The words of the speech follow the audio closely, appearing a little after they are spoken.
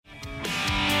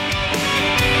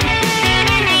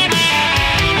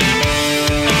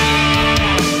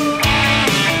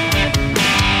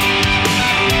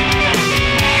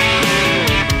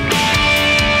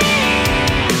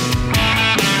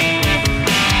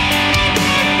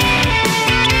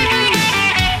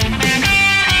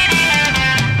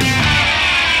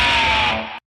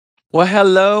Well,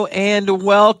 hello and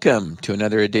welcome to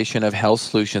another edition of Health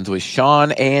Solutions with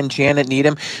Shawn and Janet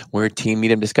Needham, where Team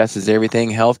Needham discusses everything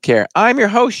healthcare. I'm your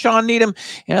host, Shawn Needham,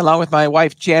 and along with my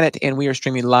wife, Janet, and we are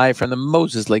streaming live from the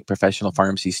Moses Lake Professional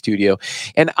Pharmacy Studio.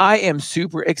 And I am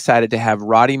super excited to have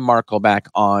Roddie Markel back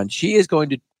on. She is going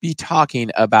to be talking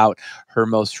about her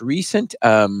most recent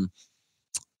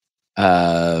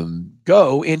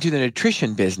go into the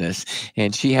nutrition business,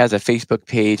 and she has a Facebook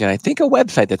page and I think a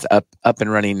website that's up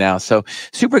and running now. So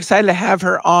super excited to have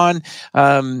her on.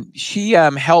 She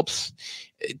helps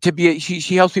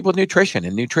she helps people with nutrition,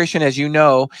 and nutrition, as you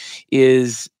know,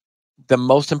 is the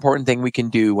most important thing we can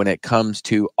do when it comes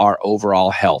to our overall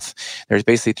health. There's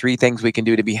basically three things we can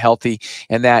do to be healthy,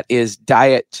 and that is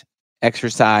diet,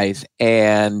 exercise,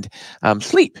 and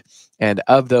sleep. And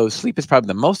of those, sleep is probably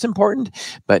the most important,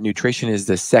 but nutrition is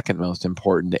the second most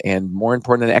important, and more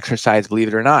important than exercise, believe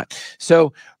it or not.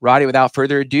 So, Roddie, without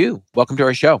further ado, welcome to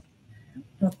our show.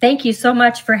 Well, thank you so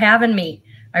much for having me.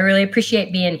 I really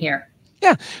appreciate being here.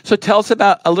 Yeah. So tell us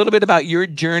a little bit about your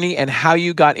journey and how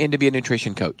you got into being a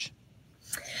nutrition coach.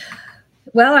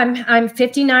 Well, I'm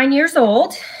 59 years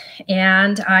old,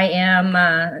 and I am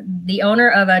the owner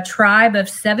of a tribe of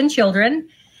 7 children.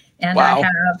 And wow.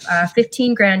 I have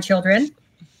 15 grandchildren.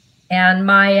 And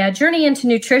my journey into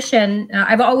nutrition,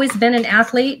 I've always been an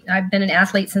athlete. I've been an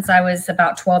athlete since I was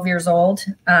about 12 years old.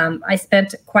 I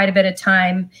spent quite a bit of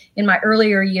time in my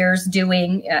earlier years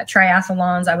doing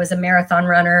triathlons. I was a marathon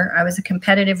runner. I was a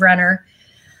competitive runner.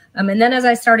 And then as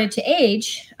I started to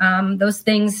age, those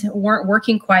things weren't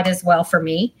working quite as well for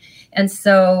me. And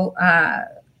so,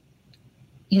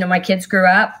 my kids grew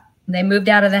up. They moved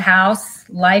out of the house.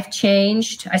 Life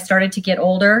changed. I started to get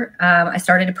older. I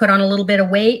started to put on a little bit of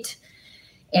weight.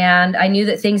 And I knew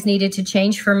that things needed to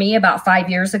change for me about 5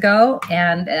 years ago.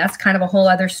 And that's kind of a whole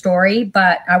other story.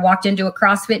 But I walked into a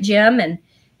CrossFit gym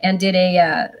and did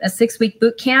a 6-week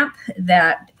boot camp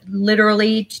that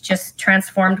literally just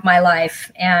transformed my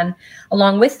life. And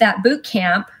along with that boot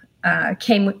camp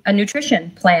came a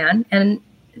nutrition plan and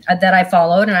that I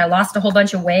followed. And I lost a whole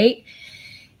bunch of weight.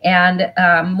 And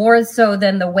more so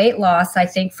than the weight loss, I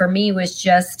think for me was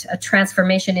just a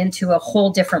transformation into a whole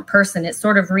different person. It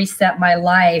sort of reset my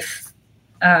life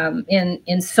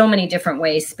in so many different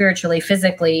ways, spiritually,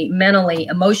 physically, mentally,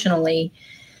 emotionally,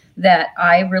 that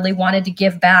I really wanted to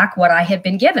give back what I had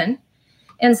been given.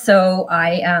 And so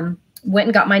I went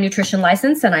and got my nutrition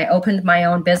license, and I opened my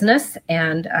own business.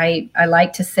 And I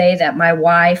like to say that my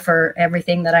why for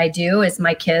everything that I do is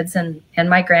my kids and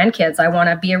my grandkids. I want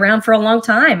to be around for a long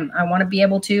time. I want to be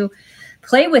able to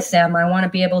play with them. I want to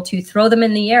be able to throw them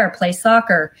in the air, play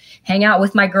soccer, hang out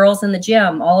with my girls in the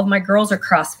gym. All of my girls are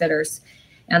CrossFitters.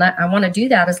 And I want to do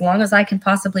that as long as I can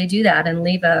possibly do that and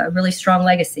leave a really strong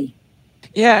legacy.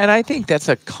 Yeah, and I think that's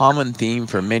a common theme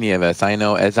for many of us. I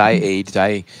know as I aged,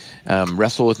 I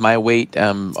wrestled with my weight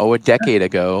a decade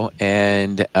ago,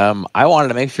 and I wanted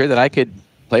to make sure that I could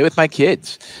play with my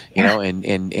kids,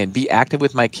 and be active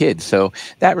with my kids. So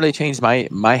that really changed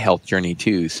my health journey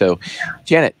too. So,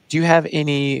 Janet, do you have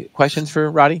any questions for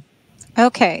Roddie?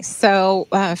 Okay, so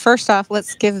first off,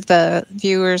 let's give the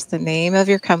viewers the name of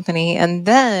your company, and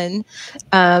then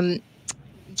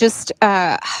just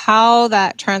how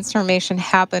that transformation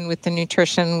happened with the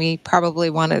nutrition. We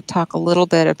probably want to talk a little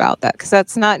bit about that, because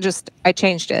that's not just I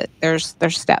changed it. There's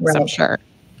steps, right. I'm sure.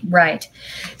 Right.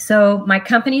 So my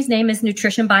company's name is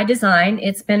Nutrition by Design.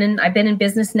 I've been in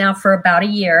business now for about a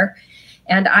year,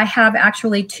 and I have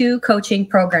actually 2 coaching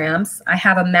programs. I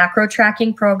have a macro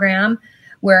tracking program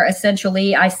where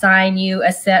essentially I assign you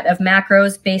a set of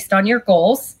macros based on your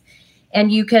goals. And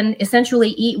you can essentially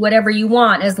eat whatever you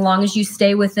want as long as you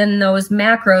stay within those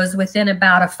macros within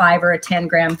about a 5 or a 10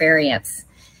 gram variance.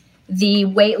 The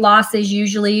weight loss is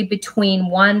usually between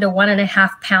 1 to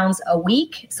 1.5 pounds a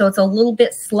week. So it's a little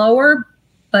bit slower,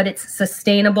 but it's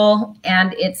sustainable,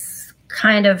 and it's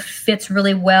kind of fits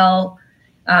really well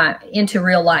into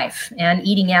real life and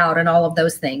eating out and all of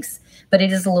those things. But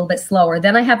it is a little bit slower.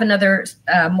 Then I have another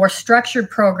more structured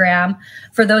program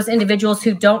for those individuals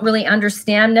who don't really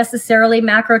understand necessarily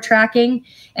macro tracking,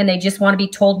 and they just want to be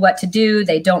told what to do.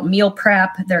 They don't meal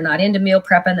prep. They're not into meal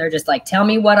prep, and they're just like, tell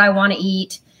me what I want to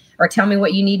eat, or tell me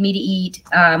what you need me to eat.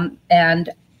 And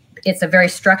it's a very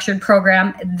structured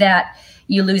program that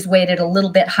you lose weight at a little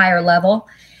bit higher level.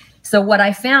 So what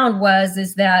I found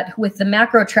is that with the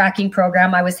macro tracking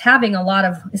program, I was having a lot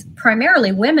of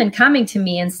primarily women coming to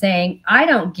me and saying, I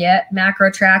don't get macro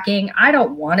tracking. I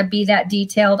don't want to be that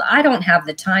detailed. I don't have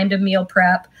the time to meal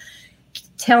prep.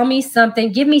 tell me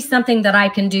something, give me something that I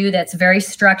can do that's very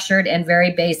structured and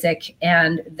very basic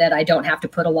and that I don't have to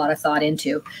put a lot of thought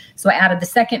into. So I added the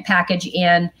second package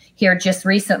in here just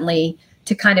recently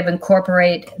to kind of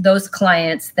incorporate those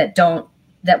clients that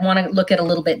want to look at a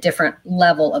little bit different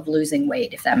level of losing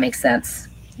weight, if that makes sense.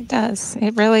 It does.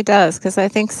 It really does. Because I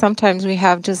think sometimes we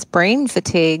have just brain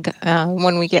fatigue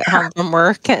when we get home from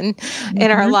work and in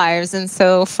our lives. And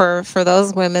so for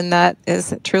those women, that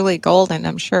is truly golden,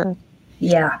 I'm sure.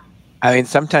 Yeah. I mean,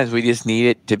 sometimes we just need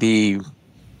it to be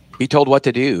told what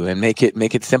to do and make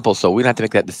it simple, so we don't have to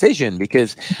make that decision,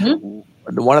 because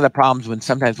one of the problems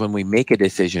sometimes when we make a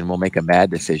decision, we'll make a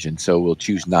bad decision. So we'll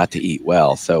choose not to eat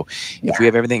well. So if we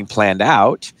have everything planned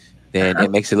out, then it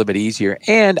makes it a little bit easier.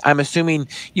 And I'm assuming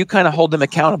you kind of hold them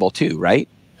accountable too, right?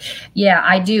 Yeah,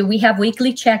 I do. We have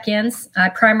weekly check-ins. I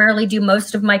primarily do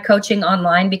most of my coaching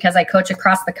online because I coach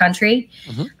across the country.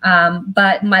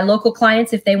 But my local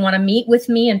clients, if they want to meet with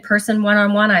me in person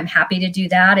one-on-one, I'm happy to do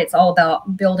that. It's all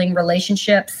about building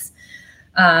relationships.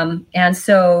 And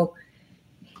so,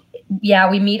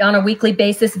 yeah, we meet on a weekly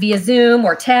basis via Zoom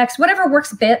or text, whatever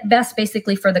works best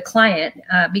basically for the client,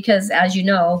 because as you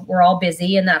know, we're all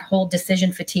busy and that whole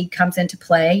decision fatigue comes into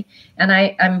play. And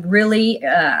I'm really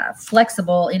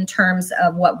flexible in terms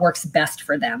of what works best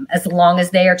for them, as long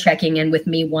as they are checking in with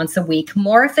me once a week,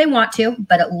 more if they want to,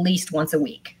 but at least once a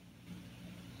week.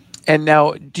 And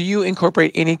now, do you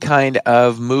incorporate any kind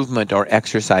of movement or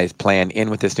exercise plan in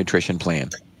with this nutrition plan?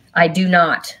 I do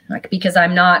not, because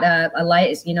I'm not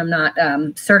I'm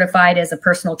not certified as a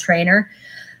personal trainer.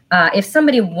 If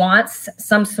somebody wants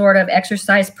some sort of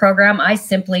exercise program, I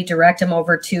simply direct them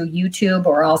over to YouTube,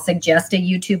 or I'll suggest a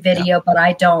YouTube video, but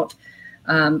I don't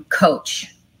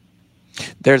coach.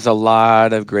 There's a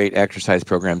lot of great exercise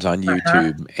programs on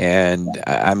YouTube, and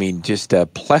I mean, just a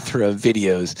plethora of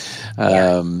videos,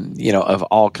 of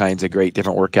all kinds of great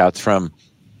different workouts, from,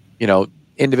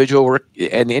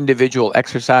 individual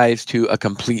exercise to a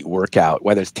complete workout,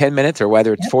 whether it's 10 minutes or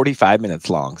whether it's 45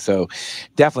 minutes long. So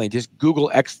definitely just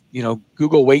Google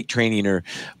Google weight training or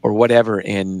whatever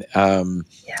in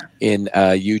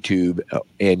YouTube,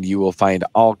 and you will find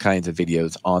all kinds of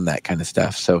videos on that kind of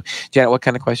stuff. So Janet, what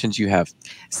kind of questions do you have?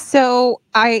 So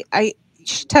I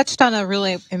touched on a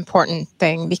really important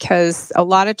thing, because a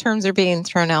lot of terms are being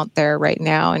thrown out there right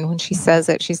now. And when she says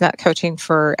that she's not coaching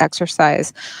for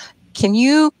exercise, can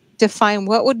you define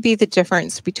what would be the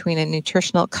difference between a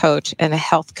nutritional coach and a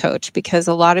health coach? Because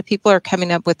a lot of people are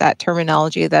coming up with that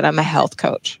terminology that I'm a health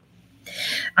coach.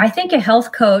 I think a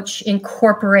health coach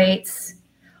incorporates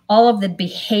all of the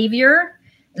behavior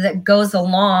that goes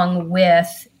along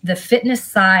with the fitness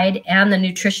side and the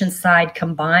nutrition side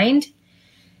combined.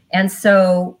 And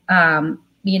so,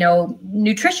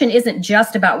 nutrition isn't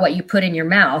just about what you put in your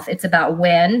mouth. It's about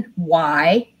when,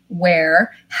 why,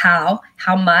 where, how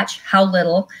much, how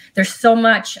little. There's so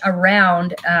much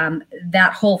around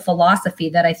that whole philosophy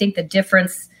that I think the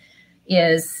difference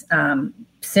is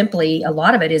simply, a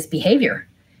lot of it is behavior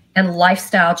and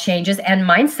lifestyle changes and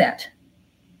mindset.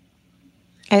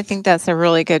 I think that's a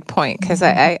really good point, because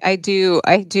I do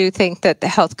think that the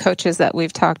health coaches that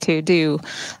we've talked to do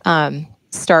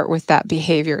start with that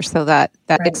behavior. So that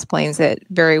explains it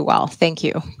very well. Thank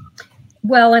you.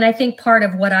 Well, and I think part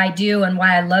of what I do and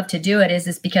why I love to do it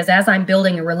is because as I'm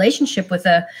building a relationship with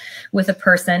a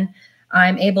person,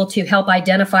 I'm able to help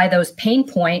identify those pain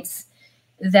points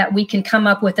that we can come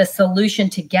up with a solution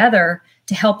together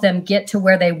to help them get to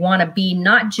where they want to be,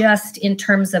 not just in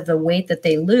terms of the weight that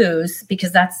they lose,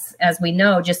 because that's, as we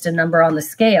know, just a number on the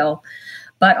scale,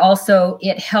 but also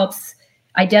it helps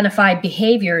identify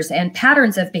behaviors and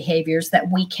patterns of behaviors that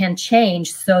we can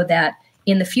change, so that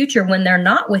in the future, when they're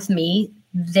not with me,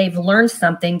 they've learned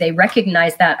something, they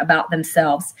recognize that about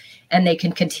themselves, and they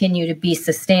can continue to be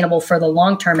sustainable for the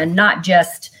long term and not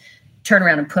just turn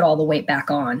around and put all the weight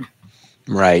back on.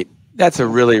 Right. That's a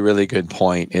really, really good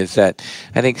point, is that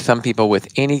I think some people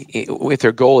if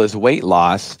their goal is weight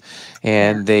loss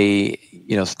and they,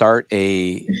 start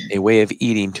a way of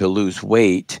eating to lose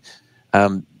weight, I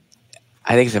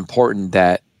think it's important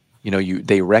that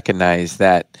they recognize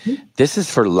that this is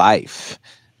for life.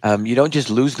 You don't just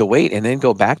lose the weight and then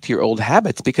go back to your old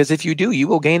habits, because if you do, you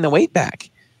will gain the weight back.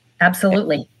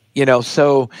 Absolutely.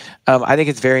 So I think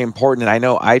it's very important. And I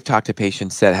know I've talked to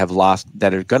patients that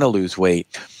are going to lose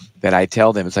weight, that I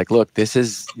tell them, it's like, look, this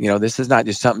is not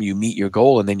just something you meet your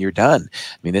goal and then you're done.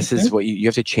 I mean, this is what you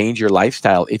have to change your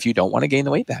lifestyle if you don't want to gain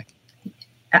the weight back.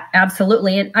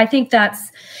 Absolutely. And I think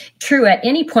that's true at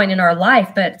any point in our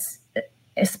life, but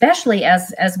especially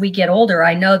as we get older.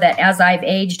 I know that as I've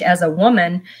aged as a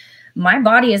woman, my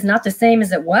body is not the same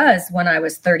as it was when I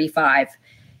was 35.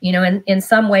 You know, in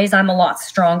some ways I'm a lot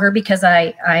stronger because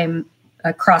I'm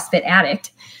a CrossFit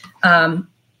addict. I'm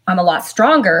a lot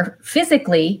stronger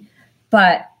physically,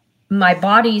 but my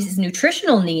body's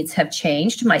nutritional needs have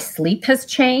changed. My sleep has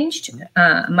changed.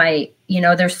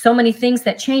 There's so many things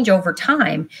that change over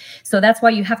time. So that's why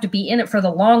you have to be in it for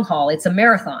the long haul. It's a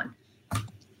marathon.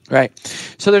 Right.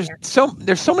 So there's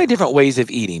so many different ways of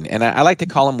eating, and I like to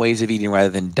call them ways of eating rather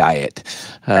than diet.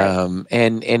 And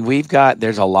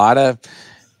there's a lot of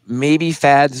maybe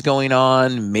fads going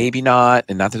on, maybe not,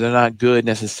 and not that they're not good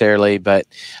necessarily, but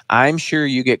I'm sure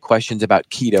you get questions about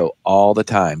keto all the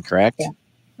time, correct? Yeah.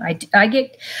 I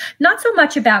get not so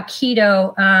much about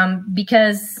keto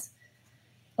because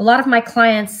a lot of my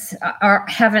clients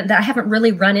haven't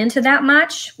really run into that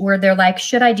much where they're like,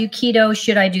 should I do keto?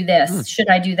 Should I do this? Should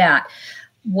I do that?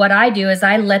 What I do is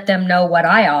I let them know what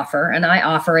I offer, and I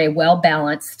offer a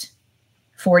well-balanced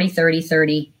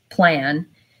 40-30-30 plan.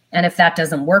 And if that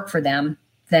doesn't work for them,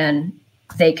 then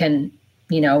they can,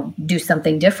 do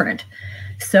something different.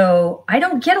 So I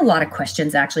don't get a lot of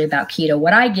questions actually about keto.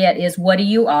 What I get is, what do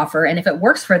you offer? And if it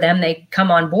works for them, they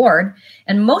come on board.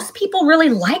 And most people really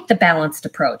like the balanced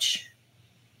approach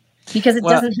because it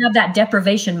doesn't have that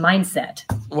deprivation mindset.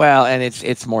 Well, and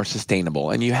it's more sustainable,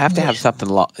 and you have to have something,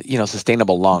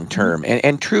 sustainable long term.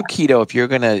 And true keto, if you're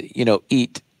going to,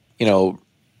 eat,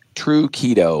 true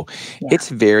keto, it's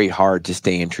very hard to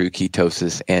stay in true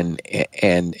ketosis and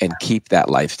keep that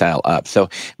lifestyle up. So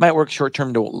it might work short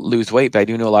term to lose weight, but I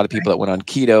do know a lot of people that went on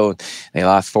keto, they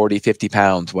lost 40, 50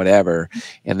 pounds, whatever,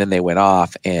 and then they went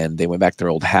off and they went back to their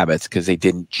old habits because they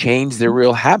didn't change their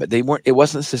real habit. It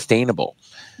wasn't sustainable.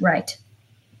 Right.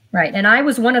 And I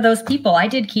was one of those people. I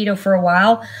did keto for a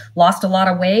while, lost a lot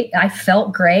of weight. I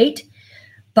felt great.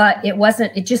 But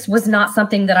it just was not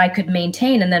something that I could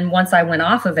maintain. And then once I went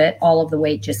off of it, all of the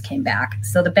weight just came back.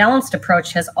 So the balanced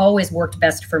approach has always worked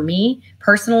best for me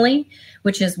personally,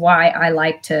 which is why I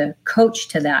like to coach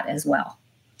to that as well,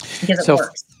 because it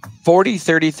works. 40,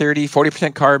 30, 30,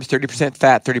 40% carbs, 30%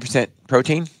 fat, 30%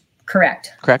 protein?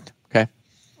 Correct. Okay.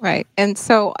 Right. And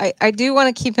so I do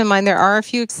want to keep in mind there are a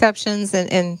few exceptions,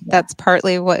 and that's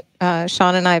partly what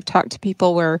Shawn and I have talked to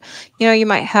people where, you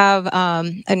might have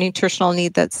a nutritional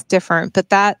need that's different,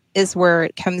 but that is where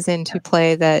it comes into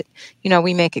play that,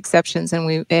 we make exceptions and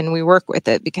we work with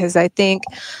it, because I think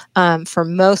for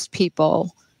most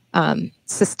people,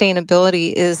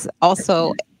 sustainability is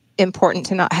also important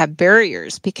to not have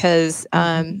barriers, because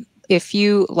if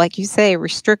you, like you say,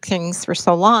 restrict things for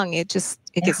so long, it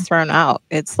gets thrown out.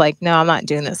 It's like, no, I'm not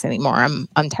doing this anymore.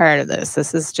 I'm tired of this.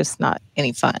 This is just not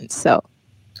any fun. So.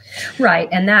 Right.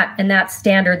 And that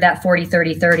standard, that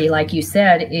 40-30-30, like you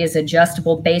said, is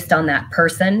adjustable based on that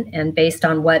person and based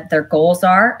on what their goals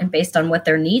are and based on what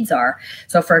their needs are.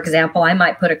 So for example, I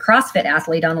might put a CrossFit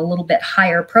athlete on a little bit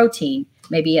higher protein,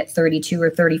 maybe at 32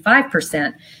 or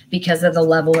 35% because of the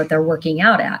level that they're working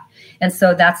out at. And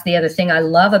so that's the other thing I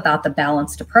love about the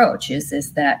balanced approach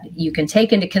is that you can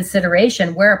take into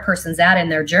consideration where a person's at in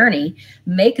their journey,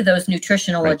 make those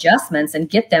nutritional adjustments and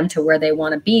get them to where they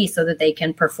want to be so that they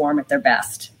can perform at their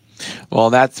best. Well,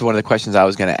 that's one of the questions I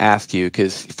was going to ask you,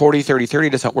 because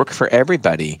 40-30-30 doesn't work for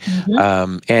everybody.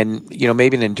 And,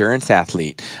 maybe an endurance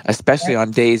athlete, especially on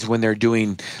days when they're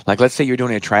doing, like, let's say you're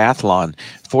doing a triathlon,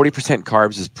 40%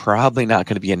 carbs is probably not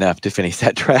going to be enough to finish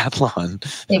that triathlon.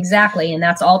 Exactly. And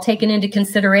that's all taken into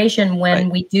consideration when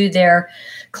we do their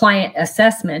client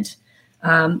assessment.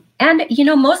 And,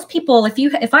 most people,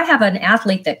 if I have an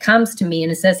athlete that comes to me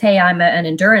and says, hey, I'm an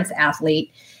endurance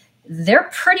athlete, they're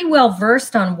pretty well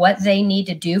versed on what they need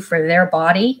to do for their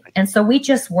body. And so we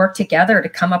just work together to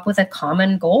come up with a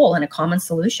common goal and a common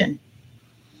solution.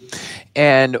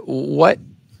 And what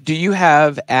do you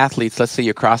have athletes, let's say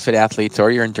your CrossFit athletes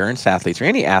or your endurance athletes or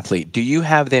any athlete, do you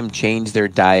have them change their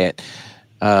diet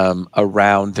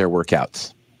around their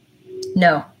workouts?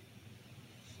 No.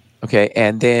 Okay,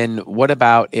 and then what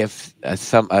about if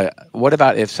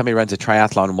somebody runs a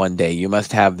triathlon one day? You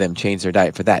must have them change their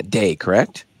diet for that day,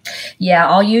 correct? Yeah,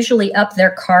 I'll usually up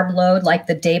their carb load like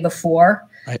the day before,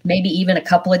 maybe even a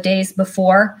couple of days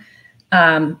before.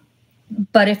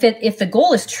 But if the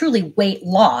goal is truly weight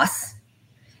loss,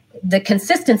 the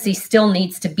consistency still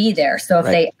needs to be there. So if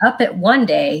they up it one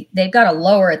day, they've got to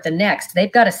lower it the next.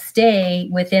 They've got to stay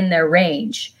within their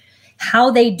range. How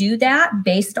they do that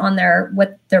based on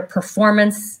what their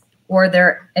performance or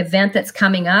their event that's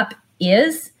coming up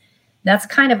is, that's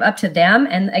kind of up to them.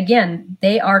 And again,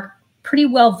 they are pretty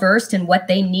well versed in what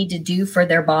they need to do for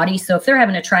their body. So if they're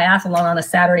having a triathlon on a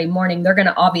Saturday morning, they're going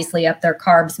to obviously up their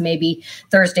carbs maybe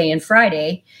Thursday and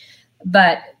Friday.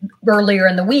 But earlier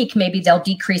in the week, maybe they'll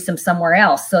decrease them somewhere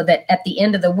else so that at the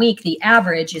end of the week, the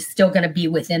average is still going to be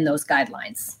within those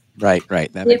guidelines. Right.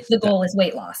 If the goal is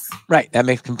weight loss. Right. That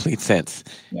makes complete sense.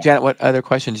 Yeah. Janet, what other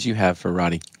questions do you have for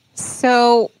Roddie?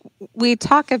 So we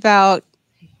talk about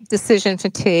decision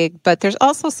fatigue, but there's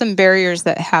also some barriers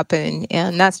that happen,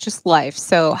 and that's just life.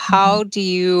 So how do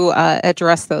you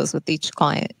address those with each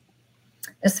client?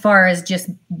 As far as just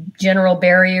general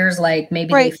barriers, like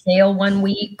maybe they fail one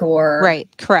week or... Right,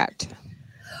 correct.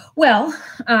 Well,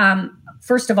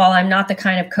 first of all, I'm not the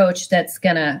kind of coach that's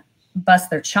going to bust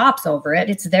their chops over it.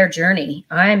 It's their journey.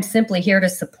 I'm simply here to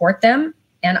support them,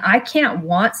 and I can't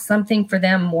want something for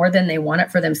them more than they want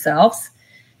it for themselves.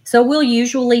 So we'll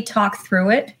usually talk through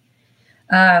it,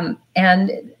 and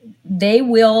they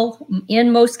will,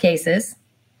 in most cases,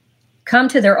 come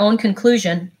to their own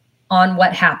conclusion on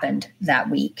what happened that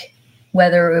week,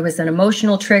 whether it was an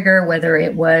emotional trigger, whether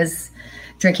it was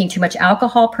drinking too much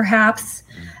alcohol, perhaps,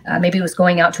 maybe it was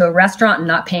going out to a restaurant and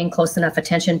not paying close enough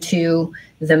attention to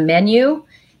the menu.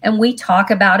 And we talk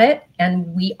about it,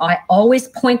 and I always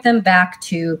point them back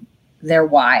to their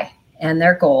why and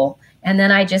their goal. And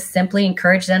then I just simply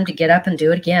encourage them to get up and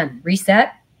do it again,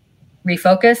 reset,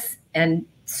 refocus, and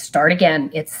start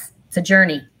again. It's a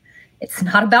journey. It's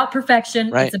not about perfection.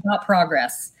 Right. It's about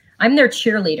progress. I'm their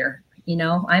cheerleader.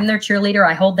 I'm their cheerleader.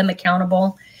 I hold them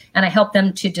accountable, and I help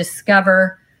them to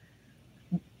discover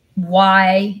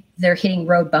why they're hitting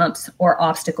road bumps or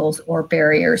obstacles or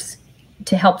barriers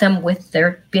to help them with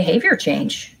their behavior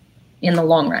change in the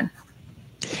long run.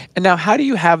 And now, how do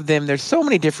you have them? There's so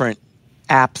many different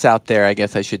apps out there, I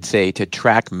guess I should say, to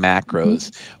track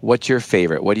macros. What's your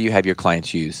favorite? What do you have your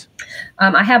clients use?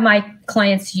 I have my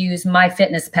clients use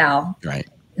MyFitnessPal. Right.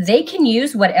 They can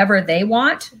use whatever they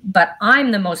want, but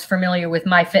I'm the most familiar with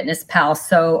MyFitnessPal,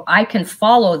 so I can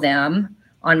follow them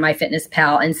on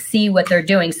MyFitnessPal and see what they're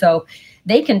doing. So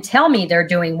they can tell me they're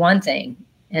doing one thing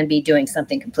and be doing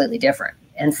something completely different.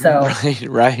 And so,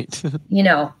 right.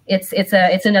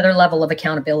 It's another level of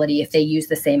accountability if they use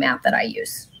the same app that I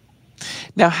use.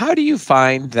 Now, how do you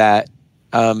find that?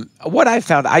 What I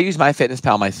found, I use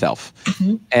MyFitnessPal myself,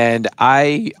 and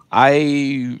I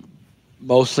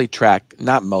mostly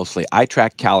I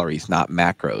track calories, not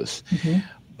macros.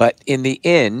 But in the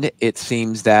end, it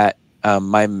seems that as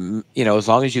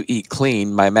long as you eat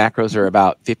clean, my macros are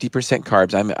about 50%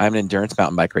 carbs. I'm an endurance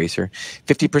mountain bike racer.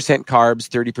 50% carbs,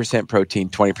 30% protein,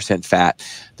 20% fat.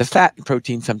 The fat and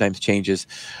protein sometimes changes,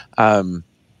 and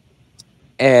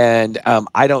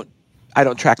I don't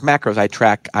track macros. I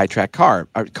track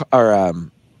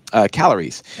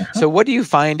calories. So what do you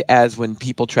find as when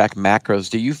people track macros?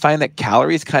 Do you find that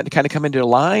calories kind of come into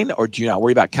line, or do you not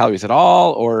worry about calories at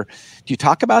all? Or do you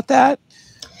talk about that?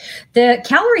 The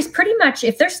calories pretty much,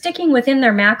 if they're sticking within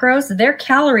their macros, their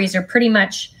calories are pretty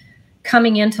much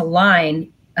coming into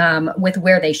line with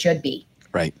where they should be.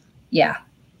 Right. Yeah.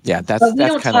 Yeah. But we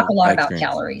don't talk a lot about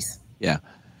calories. Yeah.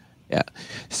 Yeah.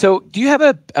 So do you have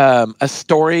a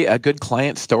story, a good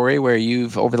client story where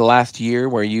you've, over the last year,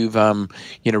 where you've,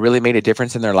 really made a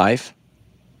difference in their life?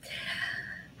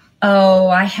 Oh,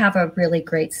 I have a really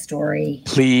great story.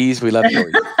 Please. We love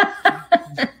stories.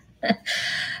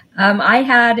 I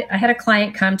had a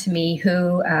client come to me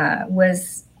who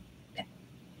was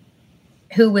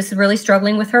really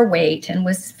struggling with her weight and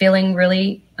was feeling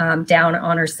really down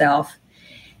on herself.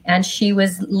 And she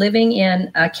was living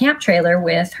in a camp trailer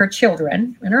with her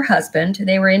children and her husband.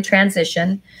 They were in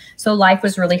transition. So life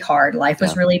was really hard. Life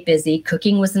was really busy.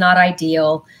 Cooking was not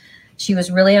ideal. She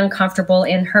was really uncomfortable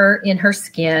in her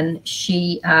skin.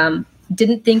 She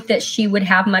didn't think that she would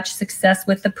have much success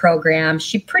with the program.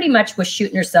 She pretty much was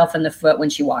shooting herself in the foot when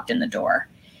she walked in the door.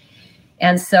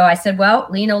 And so I said, well,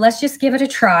 let's just give it a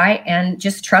try and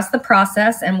just trust the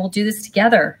process, and we'll do this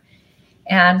together.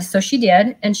 And so she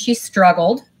did, and she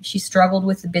struggled. She struggled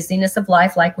with the busyness of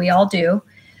life like we all do,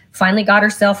 finally got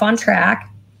herself on track.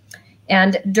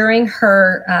 And during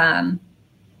her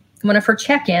one of her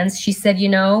check-ins, she said,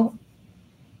 when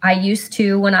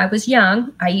I was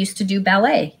young, I used to do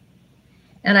ballet.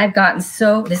 And I've gotten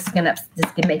this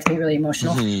makes me really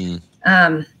emotional.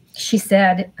 She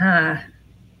said,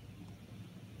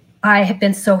 I have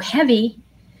been so heavy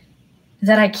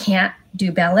that I can't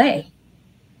do ballet.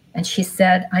 And she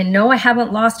said, I know I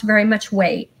haven't lost very much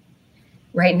weight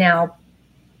right now,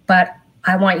 but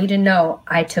I want you to know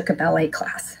I took a ballet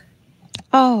class.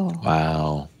 Oh.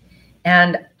 Wow.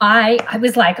 And I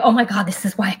was like, oh my God, this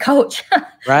is why I coach.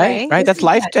 Right. That's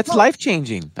life. That's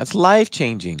life-changing. That's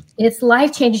life-changing. It's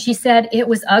life-changing. She said, it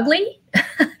was ugly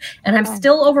and I'm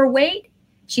still overweight.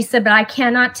 She said, but I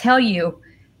cannot tell you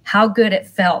how good it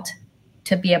felt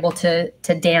to be able to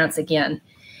dance again.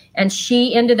 And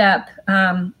she ended up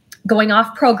going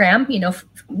off program, and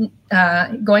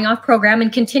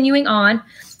continuing on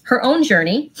her own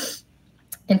journey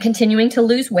and continuing to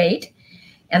lose weight.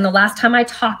 And the last time I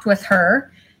talked with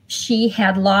her, she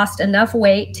had lost enough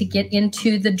weight to get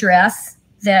into the dress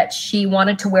that she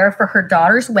wanted to wear for her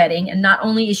daughter's wedding. And not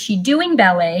only is she doing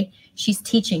ballet, she's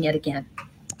teaching it again.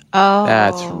 Oh,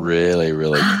 that's really,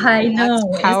 really cool. I know.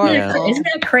 Isn't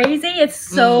that crazy? It's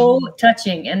so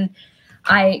touching. And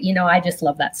I just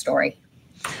love that story.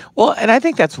 Well, and I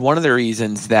think that's one of the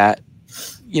reasons that,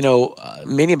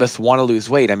 many of us want to lose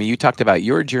weight. I mean, you talked about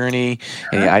your journey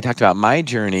and I talked about my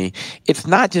journey. It's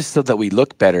not just so that we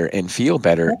look better and feel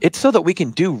better. It's so that we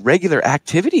can do regular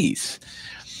activities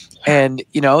and,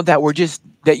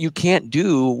 that you can't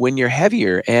do when you're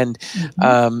heavier. And,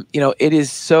 it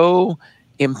is so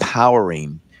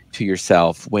empowering to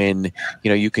yourself when,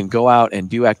 you can go out and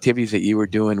do activities that you were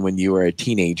doing when you were a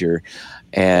teenager.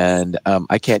 And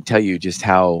I can't tell you just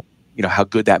how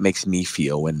good that makes me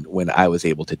feel when I was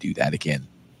able to do that again.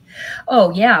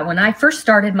 Oh, yeah. When I first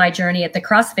started my journey at the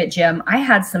CrossFit gym, I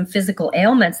had some physical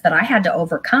ailments that I had to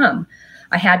overcome.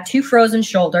 I had 2 frozen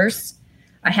shoulders.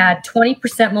 I had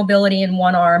 20% mobility in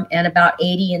one arm and about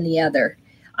 80 in the other.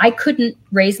 I couldn't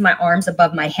raise my arms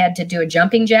above my head to do a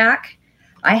jumping jack.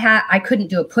 I couldn't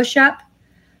do a push-up.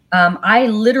 I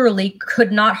literally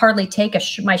could not hardly take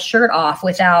my shirt off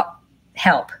without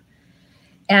help.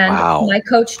 And my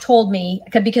coach told me,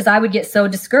 because I would get so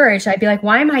discouraged, I'd be like,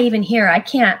 why am I even here? I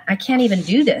can't even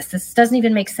do this. This doesn't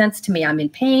even make sense to me. I'm in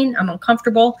pain. I'm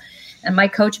uncomfortable. And my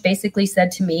coach basically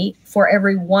said to me, for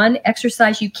every 1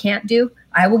 exercise you can't do,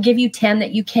 I will give you 10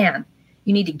 that you can.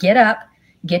 You need to get up,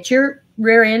 get your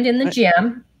rear end in the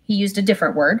gym. He used a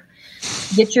different word.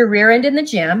 Get your rear end in the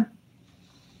gym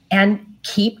and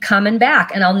keep coming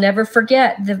back. And I'll never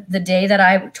forget the day that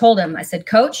I told him, I said,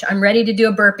 Coach, I'm ready to do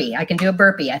a burpee. I can do a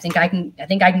burpee. I think I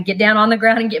can get down on the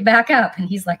ground and get back up. And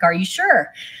he's like, are you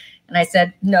sure? And I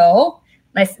said, no,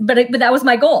 but that was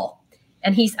my goal.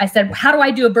 And I said, how do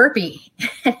I do a burpee?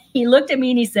 And he looked at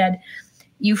me and he said,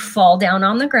 you fall down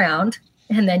on the ground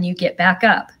and then you get back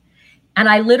up. And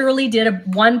I literally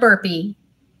did one burpee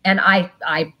and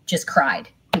I just cried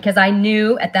because I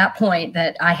knew at that point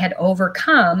that I had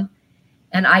overcome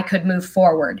and I could move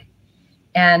forward.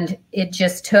 And it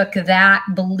just took that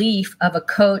belief of a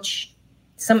coach,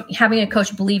 having a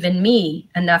coach believe in me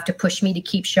enough to push me to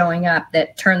keep showing up,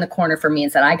 that turned the corner for me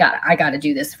and said, I got to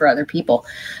do this for other people.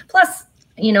 Plus,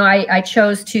 I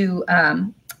chose to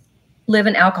live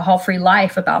an alcohol-free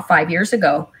life about 5 years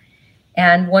ago.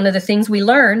 And one of the things we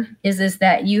learn is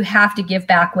that you have to give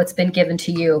back what's been given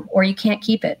to you, or you can't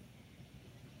keep it.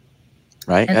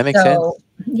 Right. And that makes sense.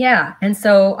 Yeah. And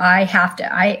so I have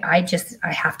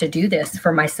to do this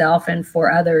for myself and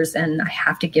for others. And I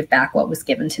have to give back what was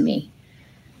given to me.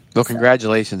 Well,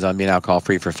 congratulations on being alcohol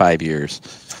free for 5 years.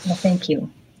 Well, thank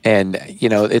you. And,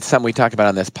 it's something we talk about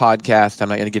on this podcast. I'm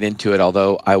not going to get into it,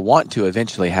 although I want to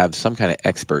eventually have some kind of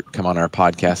expert come on our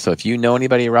podcast. So if you know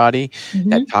anybody, Roddie,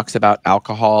 that talks about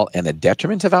alcohol and the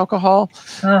detriments of alcohol,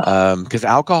 because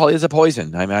alcohol is a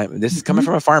poison. I mean, this is coming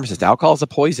from a pharmacist. Alcohol is a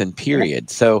poison,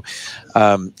 period. So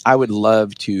I would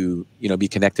love to, be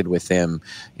connected with them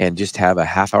and just have a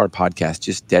half-hour podcast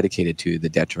just dedicated to the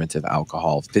detriments of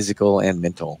alcohol, physical and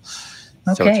mental.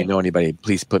 Okay. So if you know anybody,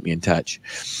 please put me in touch.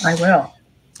 I will.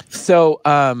 So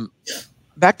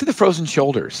back to the frozen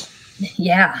shoulders.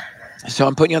 Yeah. So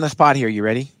I'm putting you on the spot here. You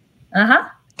ready? Uh-huh.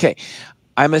 Okay.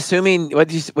 I'm assuming,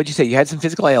 what'd you say? You had some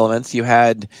physical ailments. You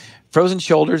had frozen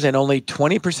shoulders and only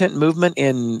 20% movement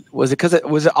in, was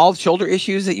it all shoulder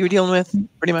issues that you were dealing with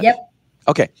pretty much? Yep.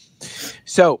 Okay.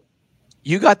 So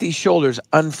you got these shoulders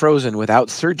unfrozen without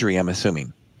surgery, I'm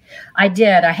assuming. I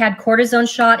did. I had cortisone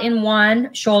shot in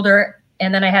one shoulder,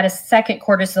 and then I had a second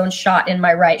cortisone shot in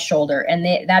my right shoulder. And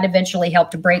that eventually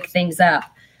helped to break things up.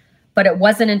 But it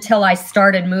wasn't until I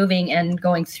started moving and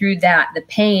going through the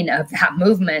pain of that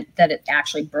movement, that it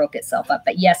actually broke itself up.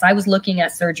 But yes, I was looking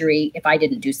at surgery if I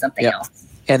didn't do something else.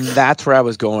 And that's where I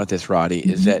was going with this, Roddie,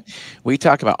 is that we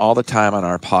talk about all the time on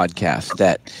our podcast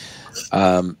that,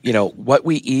 what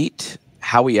we eat,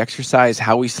 how we exercise,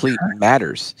 how we sleep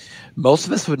matters. Most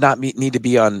of us would not need to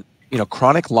be on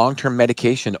chronic long-term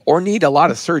medication or need a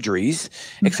lot of surgeries,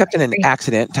 except in an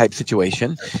accident type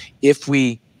situation, if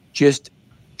we just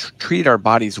treated our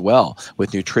bodies well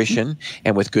with nutrition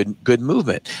and with good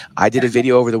movement. I did a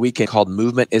video over the weekend called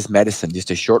Movement is Medicine,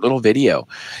 just a short little video.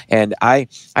 And I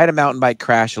had a mountain bike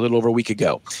crash a little over a week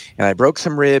ago, and I broke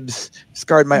some ribs,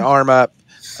 scarred my arm up,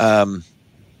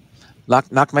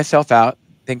 knocked myself out.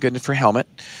 Thank goodness for a helmet.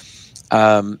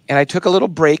 And I took a little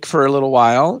break for a little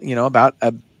while,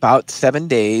 about 7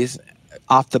 days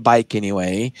off the bike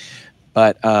anyway.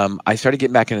 But I started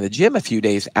getting back into the gym a few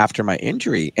days after my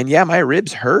injury. And yeah, my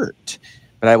ribs hurt.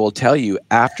 But I will tell you,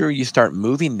 after you start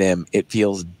moving them, it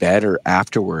feels better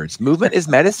afterwards. Movement is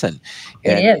medicine.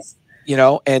 It is.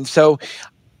 And so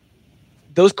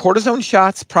those cortisone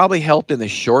shots probably helped in the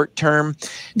short term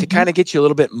to kind of get you a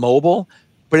little bit mobile.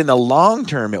 But in the long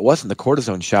term, it wasn't the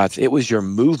cortisone shots. It was your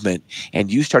movement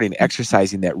and you starting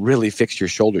exercising that really fixed your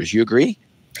shoulders. You agree?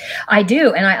 I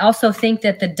do. And I also think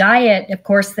that the diet, of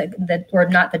course, or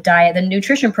not the diet, the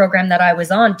nutrition program that I was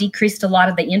on decreased a lot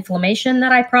of the inflammation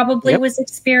that I probably was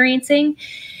experiencing.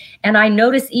 And I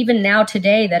notice even now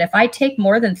today that if I take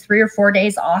more than 3 or 4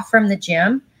 days off from the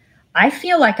gym, I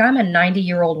feel like I'm a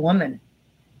 90-year-old woman.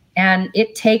 And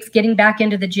it takes getting back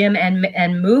into the gym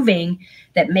and moving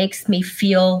that makes me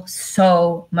feel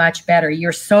so much better.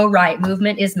 You're so right.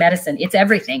 Movement is medicine. It's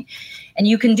everything. And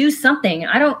you can do something.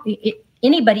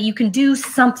 Anybody, you can do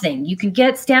something. You can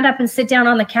stand up and sit down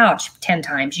on the couch 10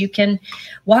 times. You can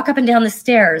walk up and down the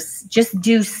stairs. Just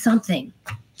do something.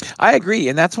 I agree.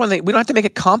 And that's one thing. We don't have to make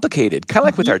it complicated, kind of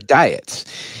like with our diets,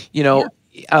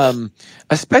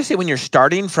 especially when you're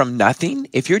starting from nothing.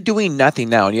 If you're doing nothing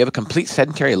now and you have a complete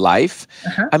sedentary life,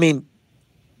 I mean,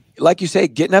 like you say,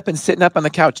 getting up and sitting up on the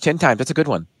couch 10 times, that's a good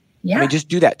one. Yeah. I mean, just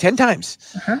do that 10 times.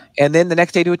 And then the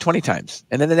next day do it 20 times.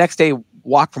 And then the next day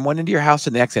walk from one end of your house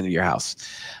to the next end of your house.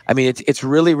 I mean, it's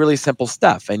really, really simple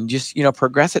stuff. And just,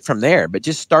 progress it from there. But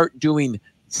just start doing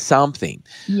something.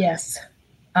 Yes,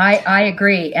 I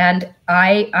agree. And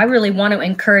I really want to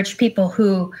encourage people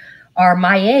who are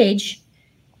my age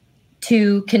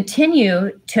to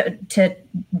continue to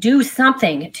do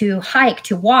something, to hike,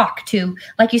 to walk, to,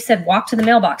 like you said, walk to the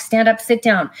mailbox, stand up, sit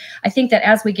down. I think that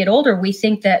as we get older, we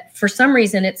think that for some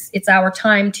reason it's our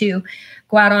time to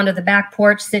go out onto the back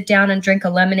porch, sit down and drink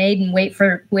a lemonade and wait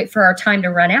for our time to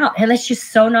run out. And that's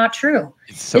just so not true.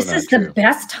 This is the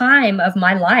best time of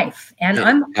my life. And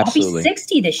I'll be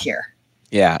 60 this year.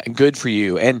 Yeah, good for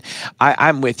you. And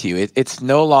I'm with you. It's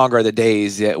no longer the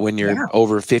days that when you're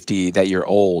over 50 that you're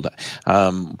old.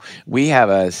 We have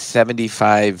a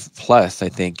 75 plus, I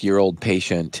think, year old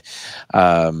patient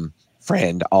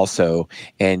friend also,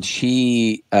 and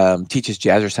she teaches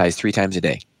jazzercise 3 times a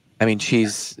day. I mean,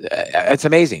 it's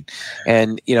amazing.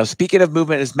 And, speaking of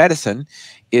movement as medicine,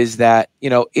 is that,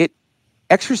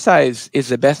 exercise is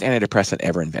the best antidepressant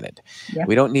ever invented. Yep.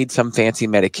 We don't need some fancy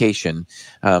medication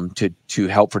to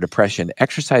help for depression.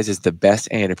 Exercise is the best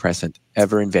antidepressant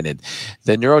ever invented.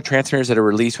 The neurotransmitters that are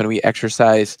released when we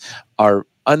exercise are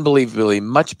unbelievably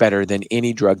much better than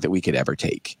any drug that we could ever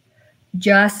take.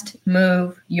 Just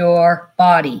move your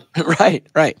body. Right.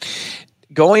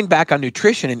 Going back on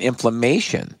nutrition and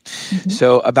inflammation.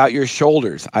 So about your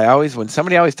shoulders, when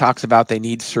somebody always talks about they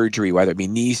need surgery, whether it be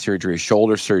knee surgery or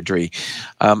shoulder surgery,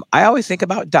 I always think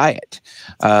about diet.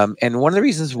 And one of the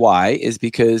reasons why is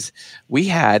because we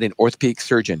had an orthopedic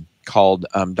surgeon called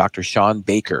Dr. Shawn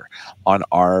on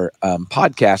our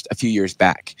podcast a few years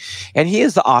back. And he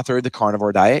is the author of The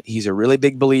Carnivore Diet. He's a really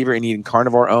big believer in eating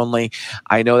carnivore only.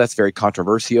 I know that's very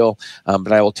controversial,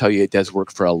 but I will tell you it does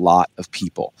work for a lot of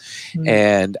people.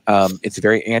 And it's a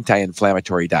very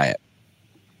anti-inflammatory diet.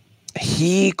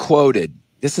 He quoted,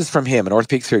 this is from him, an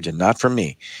orthopedic surgeon, not from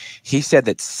me. He said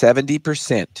that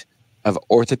 70% of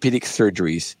orthopedic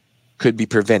surgeries could be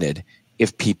prevented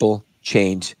if people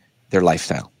change their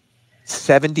lifestyle.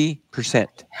 70%.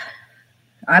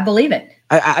 I believe it.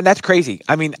 And that's crazy.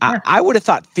 I mean, I would have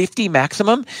thought 50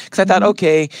 maximum because I thought,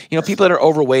 okay, people that are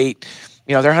overweight,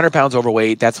 they're 100 pounds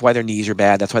overweight. That's why their knees are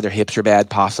bad. That's why their hips are bad,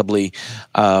 possibly.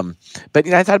 But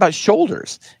I thought about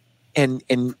shoulders. And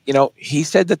he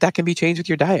said that can be changed with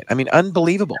your diet. I mean,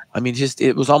 unbelievable. I mean,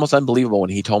 it was almost unbelievable when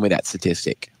he told me that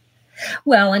statistic.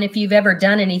 Well, and if you've ever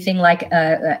done anything like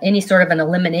any sort of an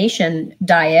elimination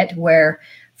diet where,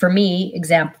 for me,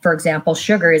 for example,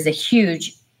 sugar is a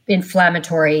huge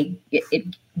inflammatory,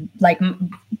 like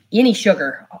any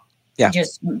sugar. Yeah.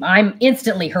 I'm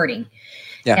instantly hurting.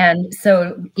 Yeah. And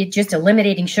so just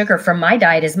eliminating sugar from my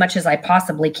diet as much as I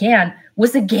possibly can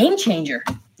was a game changer.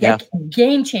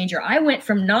 Game changer. I went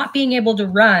from not being able to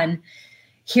run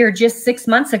here just 6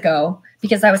 months ago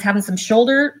because I was having some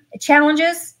shoulder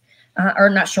challenges,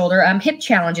 hip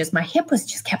challenges. My hip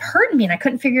just kept hurting me and I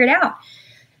couldn't figure it out.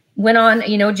 Went on,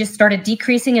 just started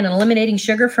decreasing and eliminating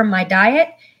sugar from my diet,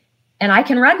 and I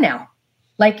can run now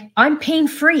Like, I'm pain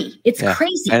free. It's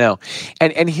crazy. I know.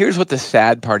 And here's what the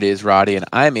sad part is, Roddie, and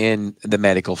I'm in the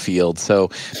medical field.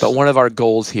 But one of our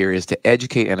goals here is to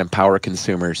educate and empower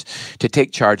consumers to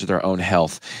take charge of their own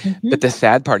health. But the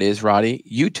sad part is, Roddie,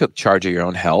 you took charge of your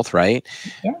own health, right?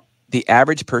 Yeah. The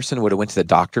average person would have went to the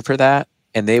doctor for that,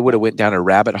 and they would have went down a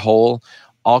rabbit hole,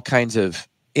 all kinds of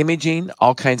imaging,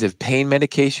 all kinds of pain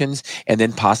medications, and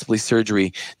then possibly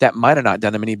surgery that might have not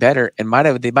done them any better, and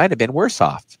they might have been worse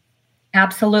off.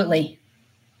 Absolutely.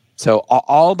 So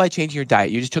all by changing your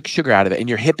diet, you just took sugar out of it and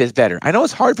your hip is better. I know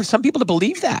it's hard for some people to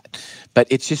believe that, but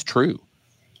it's just true.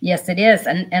 Yes, it is.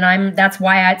 And that's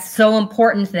why it's so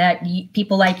important that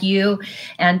people like you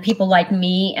and people like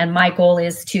me, and my goal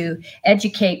is to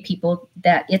educate people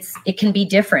that it can be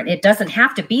different. It doesn't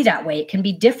have to be that way. It can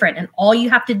be different. And all you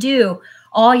have to do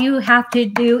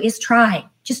is try.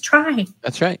 Just try.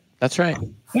 That's right. That's right.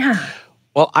 Yeah.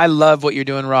 Well, I love what you're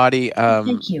doing, Roddie.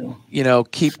 Thank you.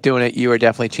 Keep doing it. You are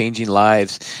definitely changing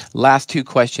lives. Last two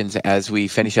questions as we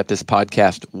finish up this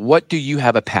podcast. What do you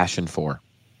have a passion for?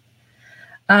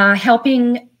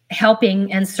 Helping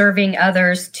and serving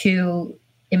others to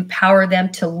empower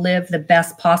them to live the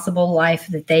best possible life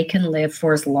that they can live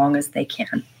for as long as they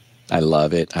can. I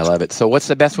love it. I love it. So what's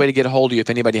the best way to get a hold of you if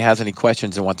anybody has any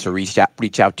questions and wants to reach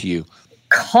out to you?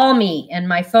 Call me, and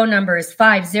my phone number is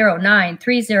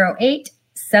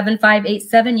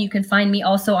 509-308-7587. You can find me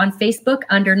also on Facebook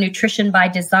under Nutrition by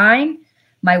Design.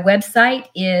 My website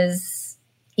is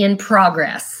in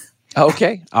progress.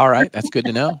 Okay. All right. That's good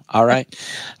to know. All right.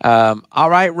 All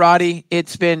right, Roddie,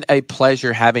 it's been a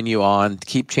pleasure having you on.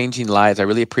 Keep changing lives. I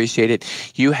really appreciate it.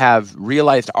 You have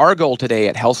realized our goal today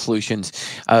at Health Solutions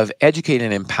of educating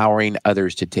and empowering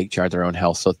others to take charge of their own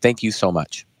health. So thank you so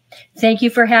much. Thank you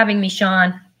for having me,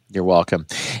 Shawn. You're welcome.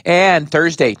 And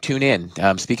Thursday, tune in.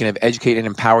 Speaking of educating and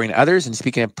empowering others, and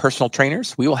speaking of personal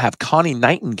trainers, we will have Connie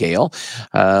Nightingale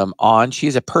on.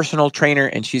 She's a personal trainer,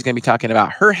 and she's going to be talking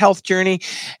about her health journey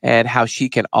and how she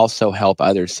can also help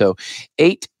others. So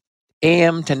 8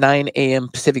 a.m. to 9 a.m.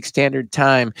 Pacific Standard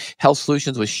Time, Health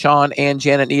Solutions with Shawn and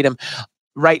Janet Needham,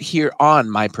 right here on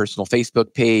my personal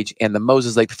Facebook page and the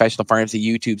Moses Lake Professional Pharmacy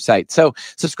YouTube site. So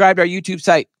subscribe to our YouTube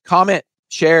site, comment,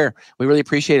 share. We really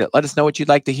appreciate it. Let us know what you'd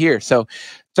like to hear. So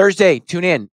Thursday, tune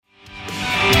in.